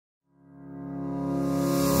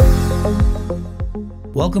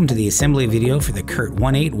Welcome to the assembly video for the CURT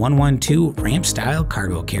 18112 ramp style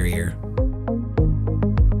cargo carrier.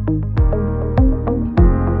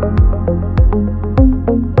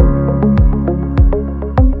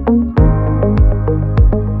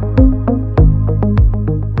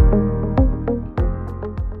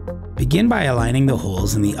 Begin by aligning the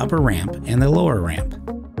holes in the upper ramp and the lower ramp.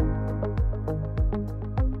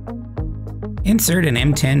 Insert an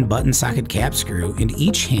M10 button socket cap screw into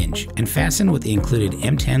each hinge and fasten with the included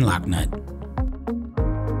M10 lock nut.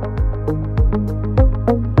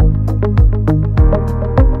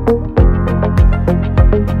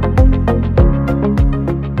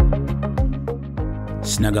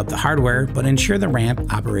 Snug up the hardware, but ensure the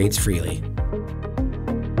ramp operates freely.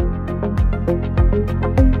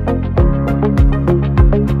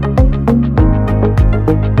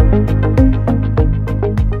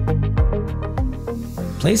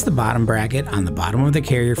 Place the bottom bracket on the bottom of the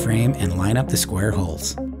carrier frame and line up the square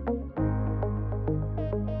holes.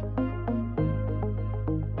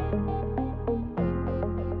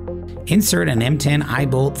 Insert an M10 eye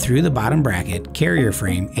bolt through the bottom bracket, carrier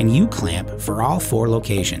frame, and U-clamp for all 4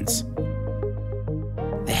 locations.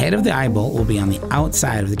 The head of the eye bolt will be on the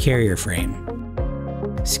outside of the carrier frame.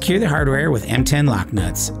 Secure the hardware with M10 lock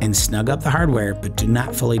nuts and snug up the hardware, but do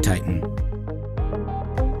not fully tighten.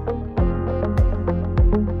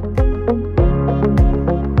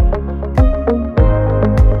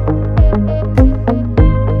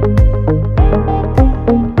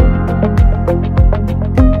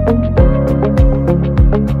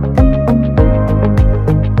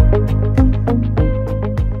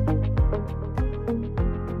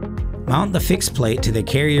 Mount the fixed plate to the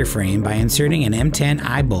carrier frame by inserting an M10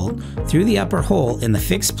 eye bolt through the upper hole in the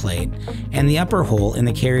fixed plate and the upper hole in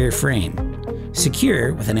the carrier frame.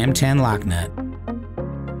 Secure with an M10 lock nut.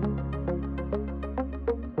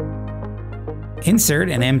 Insert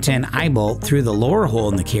an M10 eye bolt through the lower hole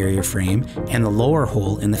in the carrier frame and the lower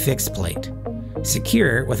hole in the fixed plate.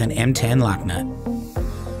 Secure with an M10 lock nut.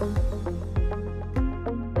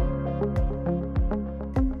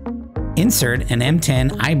 Insert an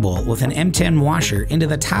M10 eye bolt with an M10 washer into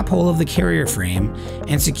the top hole of the carrier frame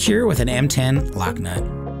and secure with an M10 lock nut.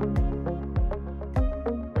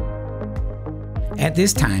 At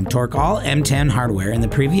this time, torque all M10 hardware in the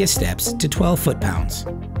previous steps to 12 foot-pounds.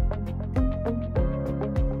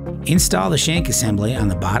 Install the shank assembly on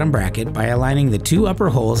the bottom bracket by aligning the 2 upper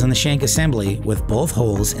holes in the shank assembly with both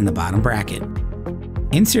holes in the bottom bracket.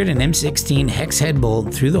 Insert an M16 hex head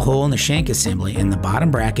bolt through the hole in the shank assembly in the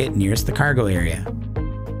bottom bracket nearest the cargo area.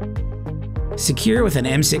 Secure with an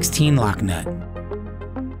M16 lock nut.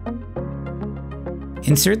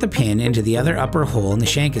 Insert the pin into the other upper hole in the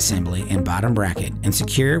shank assembly and bottom bracket and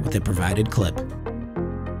secure with the provided clip.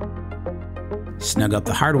 Snug up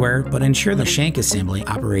the hardware, but ensure the shank assembly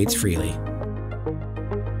operates freely.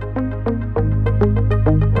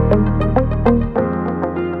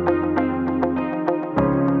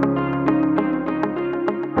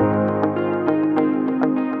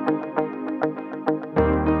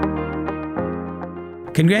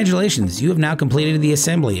 Congratulations, you have now completed the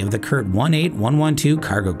assembly of the CURT 18112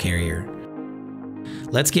 cargo carrier.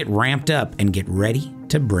 Let's get ramped up and get ready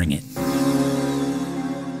to bring it.